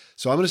years.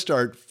 So I'm going to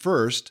start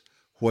first.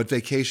 What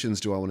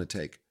vacations do I want to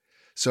take?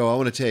 So I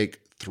want to take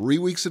 3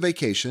 weeks of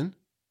vacation.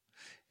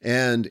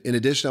 And in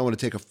addition, I want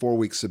to take a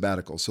 4-week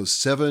sabbatical. So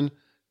 7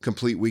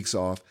 complete weeks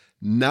off,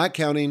 not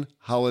counting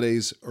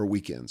holidays or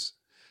weekends.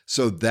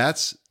 So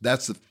that's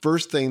the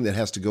first thing that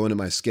has to go into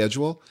my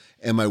schedule,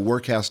 and my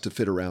work has to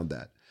fit around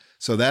that.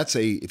 So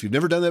if you've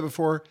never done that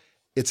before,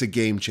 it's a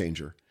game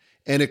changer.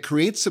 And it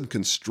creates some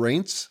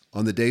constraints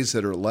on the days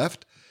that are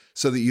left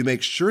so that you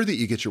make sure that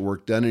you get your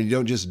work done and you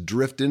don't just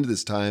drift into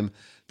this time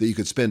that you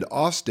could spend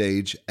off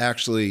stage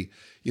actually,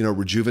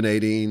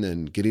 rejuvenating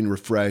and getting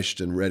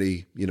refreshed and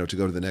ready, to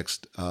go to the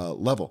next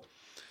level.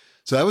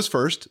 So that was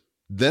first.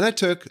 Then I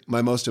took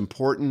my most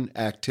important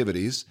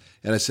activities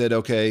and I said,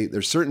 okay,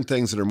 there's certain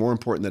things that are more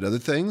important than other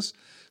things.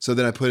 So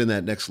then I put in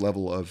that next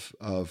level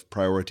of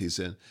priorities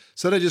in.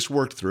 So that I just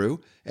worked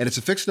through, and it's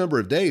a fixed number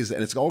of days,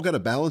 and it's all got a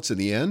balance in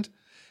the end.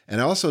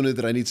 And I also knew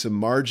that I need some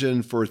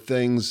margin for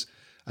things.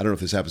 I don't know if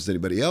this happens to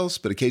anybody else,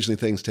 but occasionally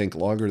things take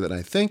longer than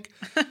I think.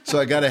 So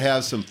I got to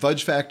have some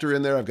fudge factor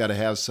in there. I've got to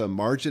have some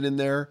margin in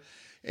there.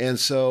 And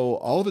so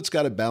all of it's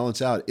got to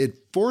balance out. It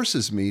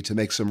forces me to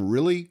make some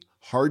really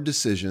hard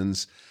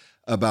decisions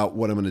about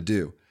what I'm going to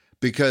do.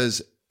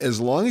 Because as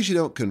long as you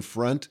don't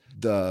confront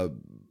the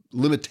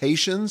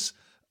limitations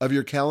of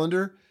your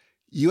calendar,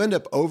 you end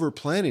up over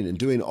planning and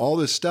doing all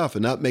this stuff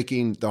and not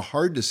making the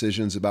hard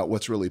decisions about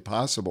what's really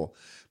possible.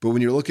 But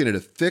when you're looking at a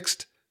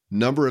fixed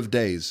number of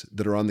days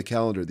that are on the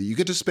calendar that you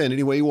get to spend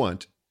any way you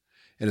want,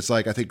 and it's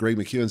like, I think Greg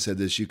McKeown said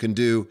this, you can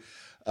do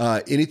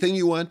anything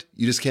you want,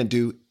 you just can't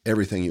do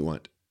everything you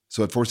want.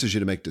 So it forces you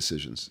to make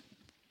decisions.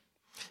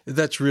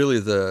 That's really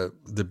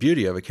the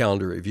beauty of a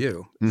calendar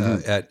review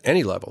at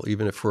any level,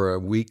 even if for a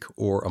week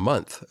or a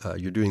month,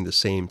 you're doing the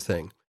same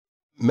thing.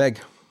 Meg,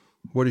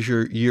 what does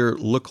your year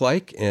look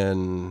like,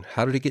 and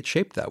how did it get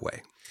shaped that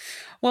way?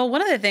 Well,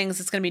 one of the things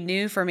that's going to be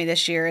new for me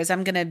this year is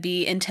I'm going to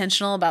be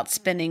intentional about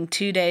spending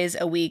 2 days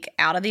a week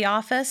out of the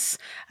office.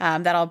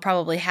 That'll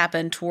probably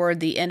happen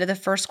toward the end of the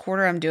first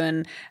quarter. I'm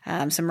doing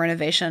some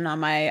renovation on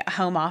my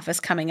home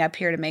office coming up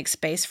here to make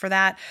space for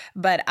that.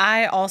 But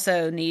I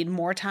also need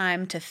more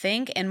time to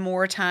think and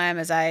more time,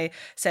 as I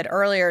said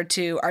earlier,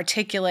 to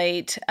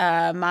articulate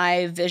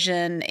my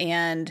vision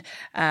and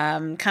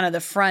kind of the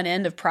front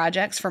end of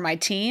projects for my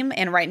team.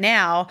 And right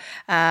now,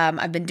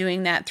 I've been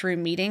doing that through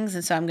meetings.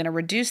 And so I'm going to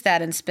reduce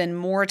that in and spend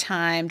more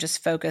time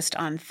just focused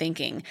on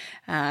thinking.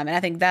 And I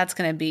think that's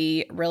going to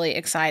be really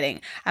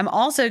exciting. I'm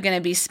also going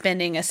to be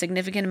spending a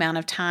significant amount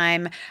of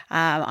time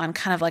on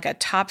kind of like a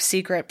top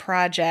secret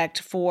project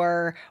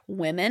for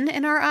women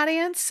in our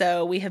audience.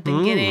 So we have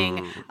been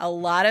getting a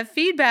lot of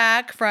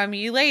feedback from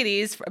you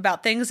ladies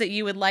about things that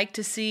you would like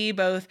to see,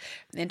 both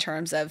in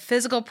terms of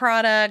physical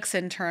products,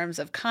 in terms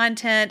of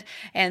content.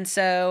 And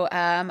so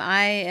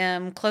I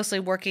am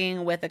closely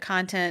working with the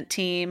content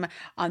team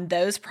on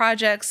those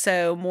projects.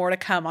 So more to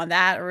come on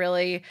that.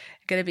 Really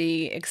going to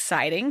be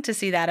exciting to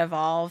see that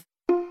evolve.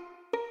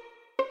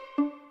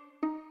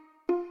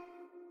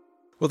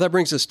 Well, that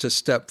brings us to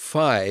step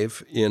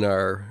 5 in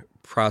our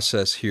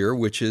process here,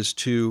 which is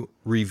to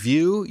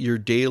review your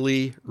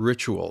daily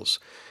rituals.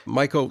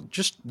 Michael,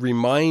 just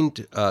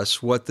remind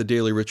us what the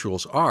daily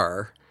rituals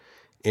are.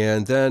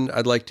 And then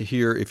I'd like to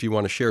hear if you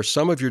want to share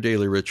some of your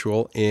daily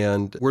ritual,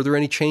 and were there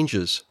any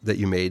changes that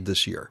you made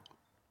this year?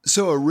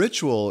 So a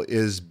ritual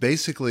is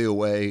basically a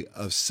way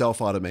of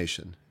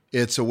self-automation.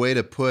 It's a way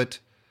to put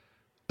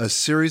a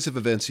series of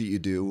events that you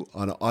do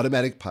on an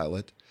automatic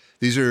pilot.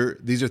 These are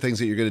things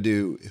that you're going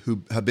to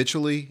do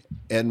habitually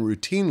and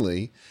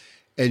routinely,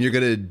 and you're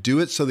going to do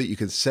it so that you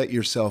can set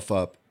yourself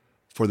up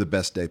for the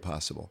best day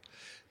possible.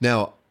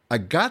 Now, I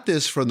got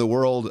this from the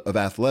world of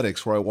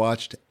athletics, where I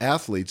watched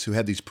athletes who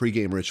had these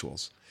pregame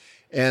rituals.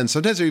 And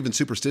sometimes they're even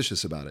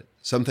superstitious about it.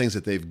 Some things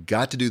that they've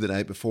got to do the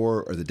night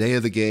before or the day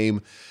of the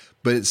game,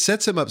 but it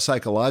sets them up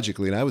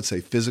psychologically, and I would say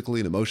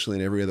physically and emotionally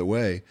and every other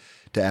way,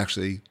 to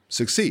actually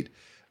succeed.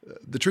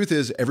 The truth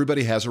is,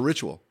 everybody has a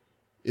ritual.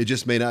 It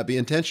just may not be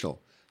intentional.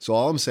 So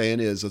all I'm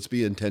saying is, let's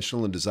be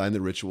intentional and design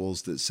the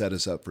rituals that set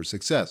us up for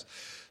success.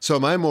 So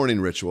my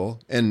morning ritual,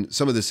 and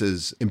some of this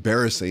is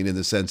embarrassing in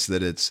the sense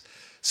that it's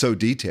so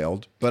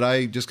detailed, but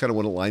I just kind of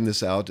want to line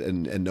this out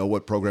and know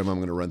what program I'm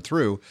going to run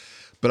through.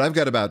 But I've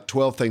got about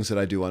 12 things that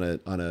I do on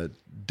a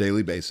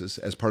daily basis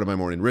as part of my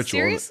morning ritual.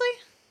 Seriously?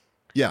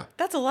 Yeah.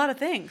 That's a lot of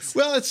things.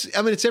 Well,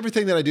 it's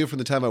everything that I do from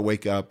the time I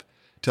wake up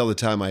till the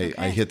time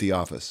I hit the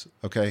office.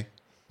 Okay.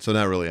 So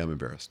now really I'm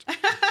embarrassed.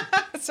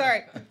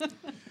 Sorry.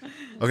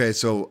 Okay.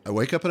 So I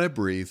wake up and I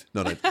breathe.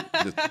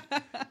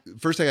 The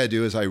first thing I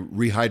do is I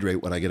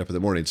rehydrate when I get up in the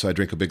morning. So I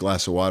drink a big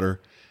glass of water,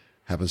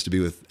 happens to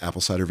be with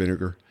apple cider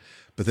vinegar.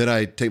 But then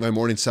I take my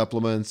morning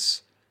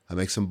supplements. I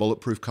make some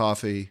bulletproof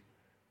coffee,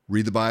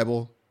 read the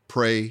Bible,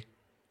 pray,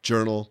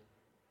 journal,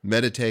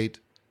 meditate,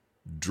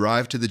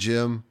 drive to the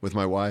gym with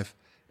my wife,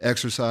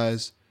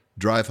 exercise,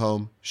 drive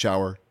home,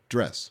 shower,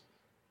 dress.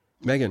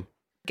 Megan.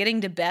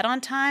 Getting to bed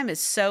on time is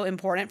so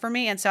important for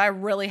me. And so I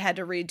really had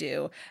to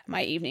redo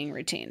my evening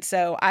routine.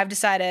 So I've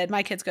decided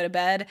my kids go to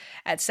bed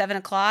at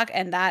 7:00,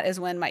 and that is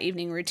when my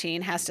evening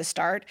routine has to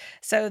start.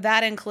 So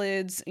that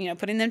includes,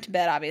 putting them to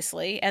bed,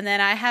 obviously. And then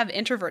I have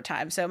introvert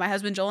time. So my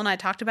husband Joel and I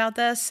talked about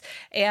this,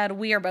 and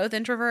we are both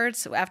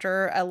introverts.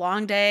 After a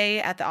long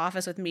day at the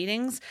office with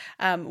meetings,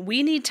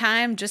 we need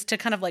time just to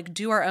kind of like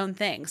do our own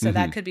thing. So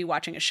that could be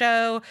watching a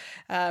show,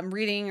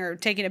 reading or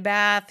taking a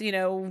bath,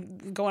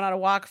 going on a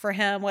walk for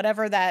him,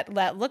 whatever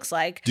that looks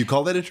like. Do you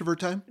call that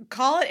introvert time?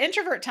 Call it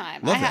introvert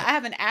time. I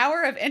have an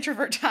hour of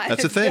introvert time.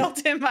 That's a thing.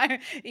 Built in my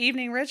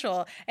evening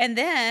ritual. And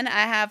then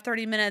I have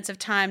 30 minutes of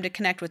time to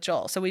connect with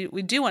Joel. So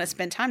we do want to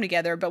spend time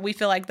together, but we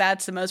feel like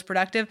that's the most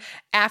productive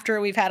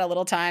after we've had a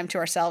little time to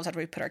ourselves, after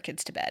we put our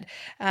kids to bed.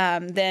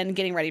 Then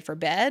getting ready for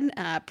bed,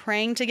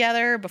 praying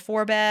together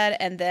before bed,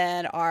 and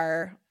then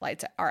our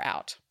lights are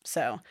out.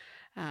 So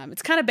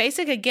it's kind of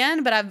basic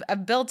again, but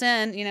I've built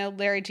in,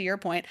 Larry, to your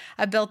point,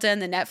 I've built in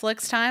the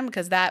Netflix time,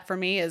 because that for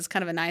me is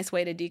kind of a nice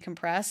way to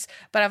decompress.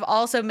 But I've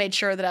also made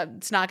sure that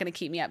it's not going to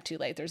keep me up too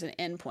late. There's an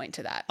end point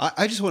to that.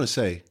 I just want to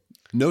say,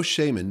 no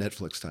shame in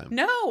Netflix time.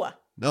 No,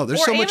 there's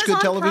or so much Amazon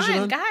good television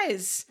Prime, on.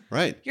 guys.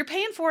 Right. You're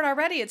paying for it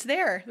already. It's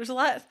there. There's a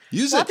lot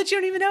it. that you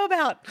don't even know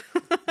about.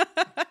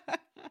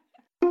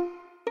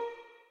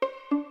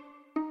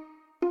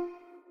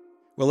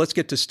 Well, let's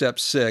get to step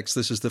 6.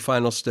 This is the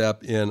final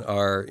step in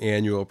our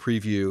annual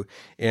preview,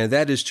 and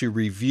that is to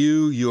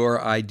review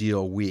your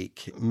ideal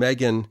week.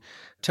 Megan,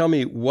 tell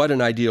me what an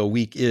ideal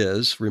week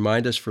is.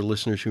 Remind us, for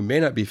listeners who may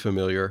not be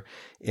familiar.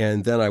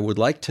 And then I would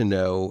like to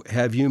know,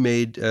 have you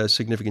made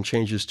significant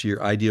changes to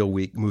your ideal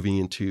week moving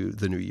into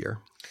the new year?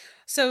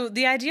 So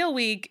the ideal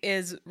week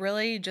is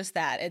really just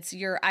that. It's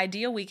your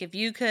ideal week. If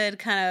you could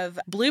kind of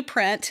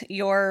blueprint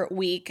your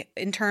week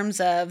in terms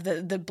of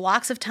the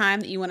blocks of time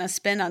that you want to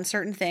spend on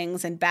certain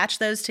things and batch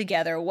those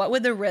together, what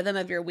would the rhythm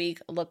of your week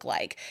look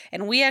like?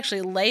 And we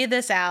actually lay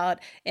this out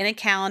in a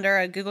calendar,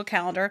 a Google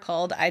Calendar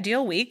called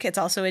Ideal Week. It's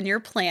also in your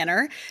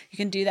planner. You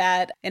can do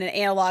that in an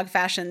analog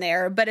fashion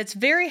there, but it's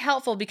very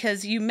helpful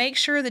because you make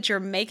sure that you're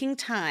making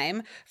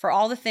time for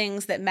all the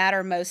things that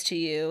matter most to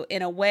you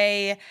in a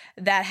way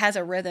that has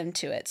a rhythm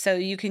to it. So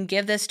you can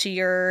give this to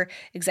your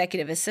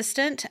executive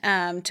assistant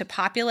to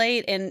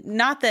populate, and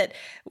not that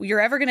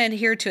you're ever going to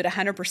adhere to it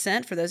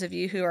 100%. For those of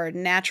you who are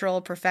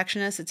natural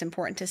perfectionists, it's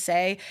important to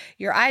say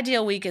your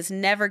ideal week is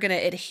never going to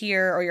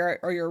adhere,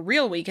 or your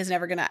real week is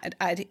never going to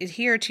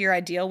adhere to your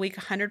ideal week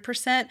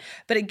 100%,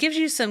 but it gives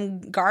you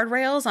some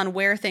guardrails on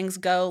where things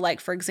go, like,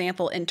 for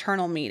example,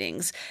 internal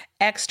meetings,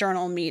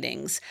 external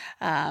meetings,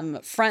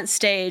 front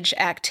stage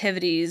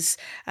activities,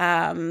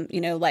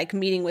 like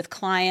meeting with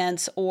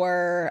clients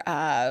or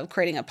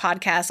creating a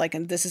podcast. Like,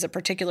 and this is a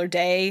particular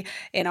day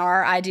in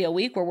our ideal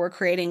week where we're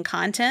creating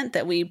content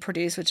that we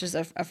produce, which is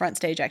a front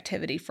stage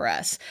activity for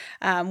us.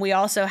 We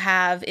also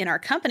have in our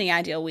company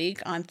ideal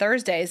week on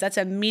Thursdays, that's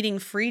a meeting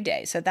free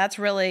day. So that's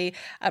really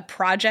a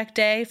project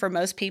day for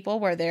most people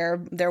where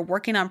they're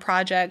working on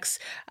projects,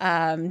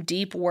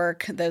 deep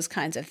work, those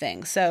kinds of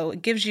things. So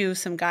it gives you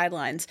some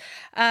guidelines.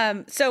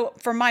 So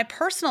for my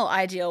personal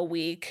ideal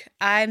week,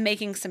 I'm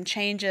making some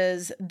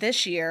changes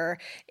this year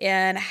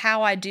in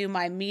how I do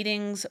my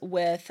meetings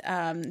with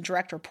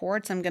direct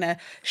reports. I'm going to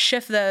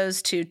shift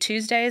those to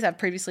Tuesdays. I've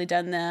previously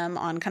done them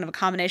on kind of a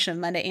combination of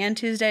Monday and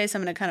Tuesday, so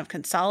I'm going to kind of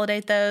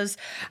consolidate those.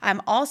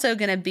 I'm also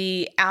going to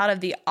be out of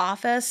the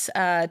office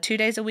 2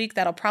 days a week.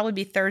 That'll probably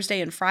be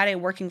Thursday and Friday,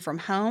 working from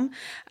home.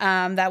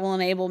 That will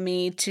enable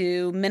me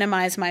to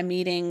minimize my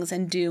meetings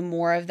and do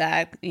more of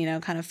that,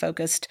 kind of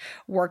focused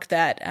work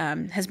that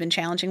has been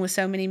challenging with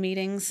so many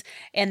meetings.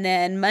 And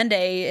then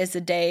Monday is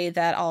the day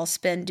that I'll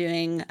spend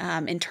doing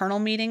internal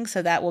meetings.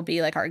 So that will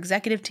be like our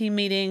executive team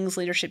meetings,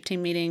 leadership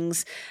team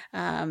meetings,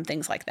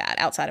 things like that,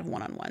 outside of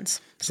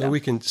one-on-ones. So we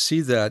can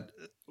see that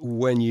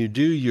when you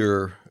do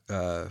your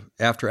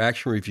after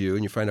action review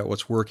and you find out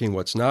what's working,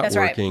 what's not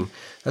working,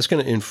 that's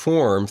going to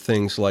inform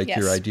things like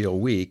your ideal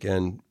week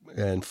and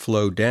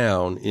flow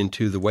down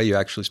into the way you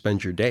actually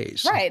spend your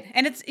days. Right.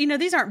 And it's,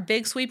 these aren't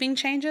big sweeping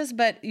changes,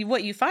 but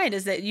what you find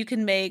is that you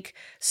can make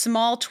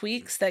small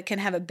tweaks that can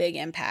have a big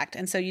impact.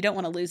 And so you don't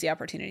want to lose the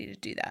opportunity to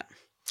do that.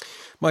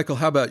 Michael,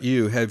 how about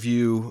you? Have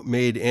you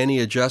made any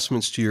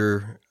adjustments to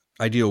your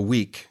ideal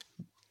week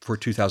for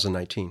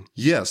 2019?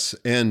 Yes,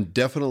 and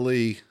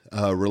definitely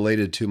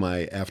related to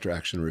my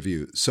after-action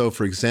review. So,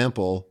 for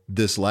example,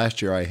 this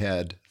last year I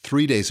had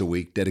 3 days a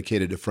week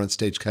dedicated to front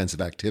stage kinds of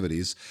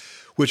activities,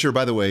 which are,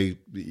 by the way,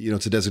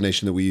 it's a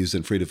designation that we use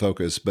in Free to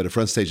Focus, but a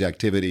front stage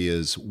activity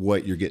is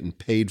what you're getting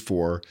paid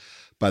for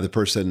by the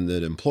person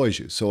that employs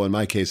you. So in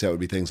my case, that would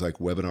be things like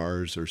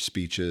webinars or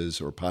speeches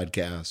or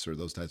podcasts or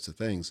those types of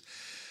things.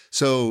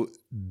 So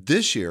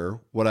this year,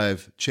 what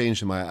I've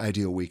changed in my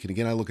ideal week, and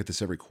again, I look at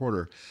this every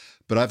quarter,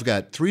 but I've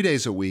got 3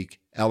 days a week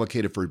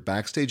allocated for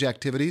backstage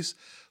activities.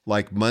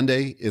 Like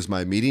Monday is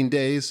my meeting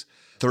days.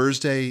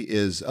 Thursday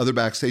is other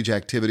backstage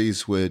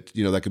activities with,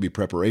 that could be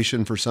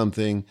preparation for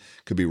something,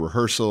 could be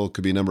rehearsal,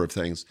 could be a number of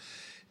things.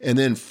 And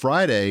then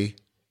Friday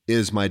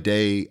is my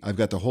day. I've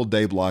got the whole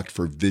day blocked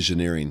for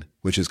visioneering,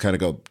 which is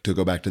kind of to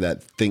go back to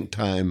that think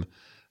time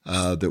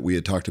that we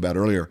had talked about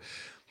earlier.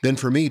 Then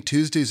for me,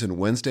 Tuesdays and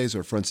Wednesdays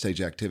are front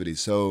stage activities.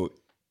 So,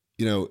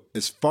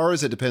 as far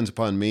as it depends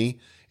upon me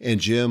and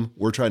Jim,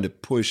 we're trying to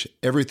push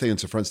everything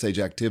that's a front stage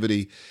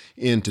activity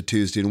into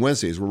Tuesday and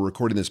Wednesdays. We're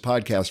recording this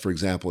podcast, for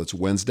example, it's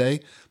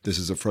Wednesday. This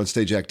is a front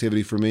stage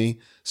activity for me,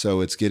 so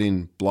it's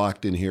getting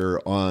blocked in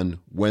here on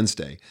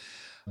Wednesday.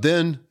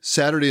 Then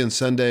Saturday and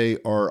Sunday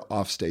are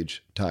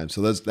offstage time.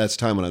 So that's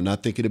time when I'm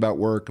not thinking about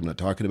work, I'm not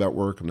talking about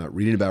work, I'm not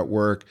reading about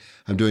work,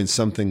 I'm doing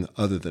something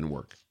other than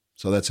work.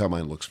 So that's how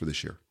mine looks for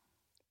this year.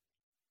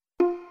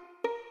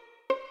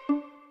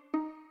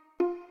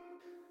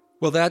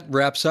 Well, that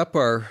wraps up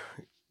our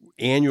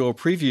annual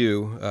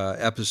preview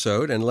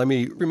episode. And let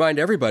me remind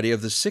everybody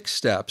of the 6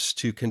 steps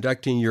to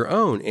conducting your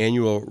own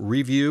annual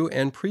review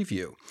and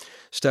preview.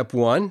 Step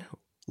 1,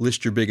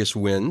 list your biggest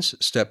wins.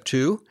 Step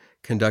 2,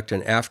 conduct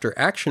an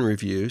after-action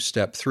review.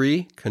 Step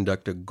 3,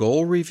 conduct a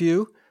goal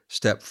review.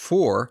 Step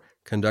 4,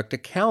 conduct a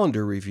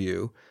calendar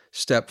review.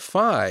 Step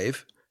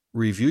 5,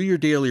 review your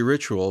daily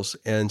rituals.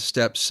 And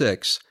Step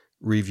 6,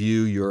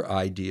 review your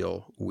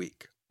ideal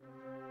week.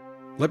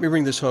 Let me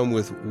bring this home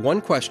with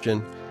one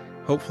question,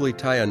 hopefully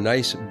tie a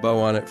nice bow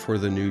on it for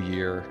the new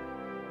year.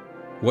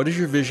 What is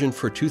your vision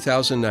for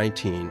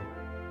 2019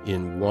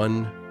 in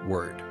one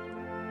word?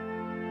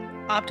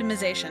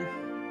 Optimization.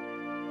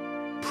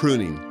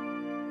 Pruning.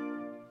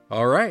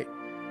 All right.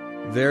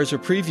 There's a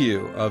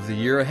preview of the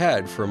year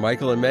ahead for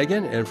Michael and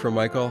Megan and for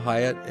Michael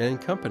Hyatt and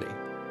Company.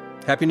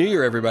 Happy New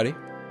Year, everybody.